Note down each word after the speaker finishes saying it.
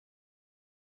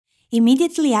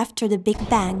Immediately after the Big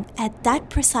Bang, at that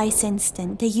precise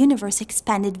instant, the universe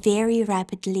expanded very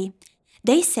rapidly.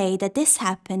 They say that this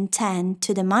happened 10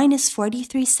 to the minus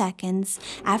 43 seconds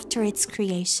after its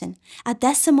creation, a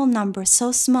decimal number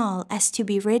so small as to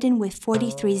be written with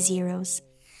 43 zeros.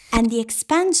 And the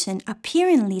expansion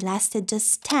apparently lasted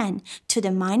just 10 to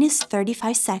the minus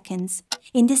 35 seconds.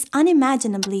 In this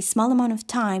unimaginably small amount of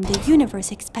time, the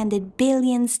universe expanded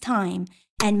billions times,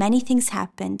 and many things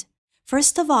happened.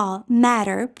 First of all,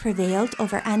 matter prevailed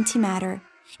over antimatter.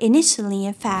 Initially,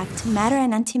 in fact, matter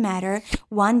and antimatter,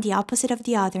 one the opposite of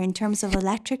the other in terms of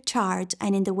electric charge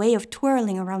and in the way of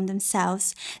twirling around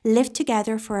themselves, lived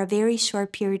together for a very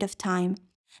short period of time.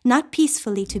 Not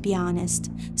peacefully, to be honest,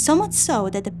 so much so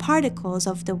that the particles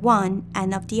of the one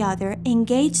and of the other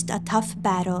engaged a tough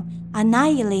battle,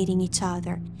 annihilating each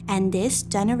other, and this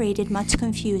generated much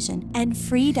confusion and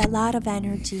freed a lot of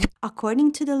energy.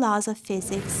 According to the laws of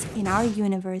physics, in our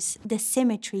universe, the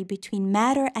symmetry between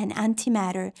matter and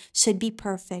antimatter should be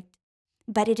perfect.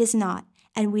 But it is not,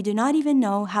 and we do not even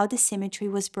know how the symmetry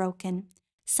was broken.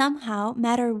 Somehow,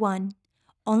 matter won.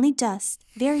 Only just,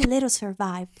 very little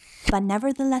survived, but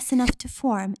nevertheless enough to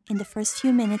form, in the first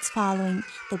few minutes following,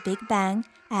 the Big Bang,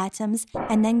 atoms,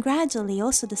 and then gradually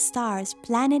also the stars,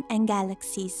 planets, and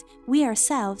galaxies, we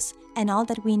ourselves, and all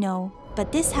that we know.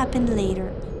 But this happened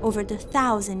later, over the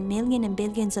 1,000, million, and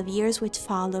billions of years which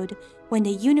followed, when the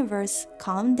universe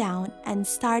calmed down and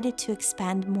started to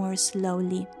expand more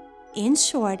slowly. In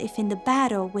short, if in the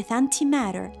battle with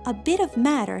antimatter, a bit of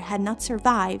matter had not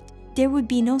survived, there would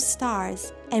be no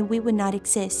stars, and we would not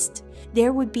exist.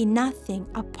 There would be nothing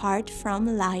apart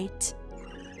from light.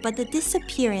 But the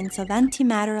disappearance of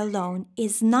antimatter alone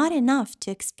is not enough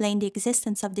to explain the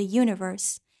existence of the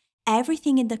universe.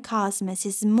 Everything in the cosmos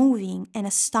is moving at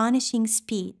astonishing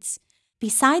speeds.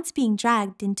 Besides being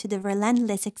dragged into the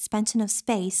relentless expansion of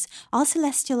space, all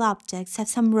celestial objects have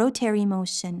some rotary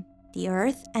motion. The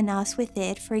Earth, and us with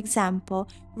it, for example,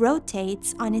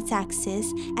 rotates on its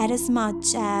axis at as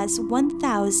much as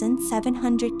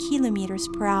 1,700 kilometers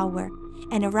per hour,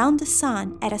 and around the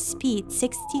Sun at a speed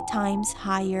 60 times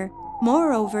higher.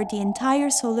 Moreover, the entire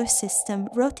solar system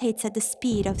rotates at the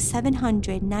speed of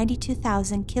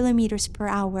 792,000 kilometers per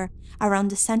hour around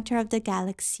the center of the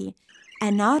galaxy.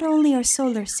 And not only our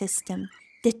solar system,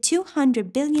 the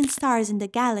 200 billion stars in the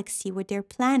galaxy with their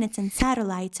planets and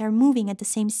satellites are moving at the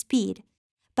same speed.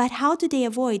 But how do they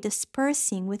avoid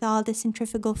dispersing with all the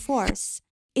centrifugal force?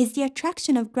 Is the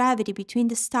attraction of gravity between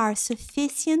the stars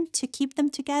sufficient to keep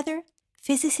them together?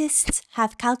 Physicists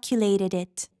have calculated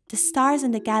it. The stars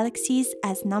and the galaxies,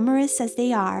 as numerous as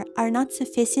they are not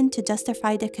sufficient to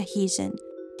justify the cohesion.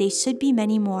 They should be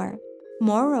many more.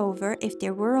 Moreover, if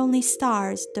there were only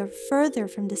stars, the further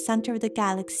from the center of the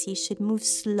galaxy should move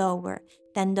slower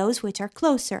than those which are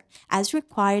closer, as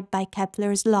required by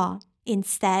Kepler's law.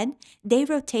 Instead, they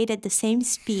rotate at the same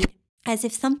speed, as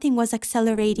if something was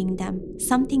accelerating them,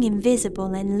 something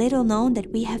invisible and little known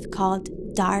that we have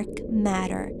called dark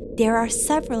matter. There are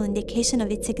several indications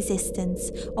of its existence,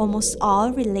 almost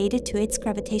all related to its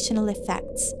gravitational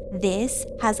effects. This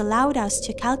has allowed us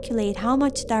to calculate how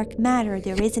much dark matter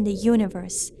there is in the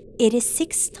universe. It is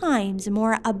 6 times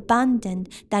more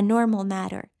abundant than normal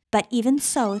matter. But even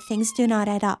so, things do not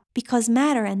add up, because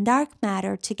matter and dark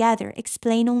matter together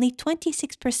explain only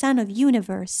 26% of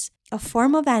universe. A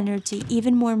form of energy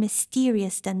even more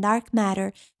mysterious than dark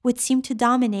matter would seem to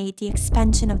dominate the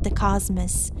expansion of the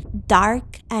cosmos.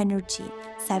 Dark energy,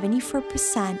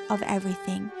 74% of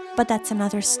everything. But that's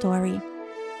another story.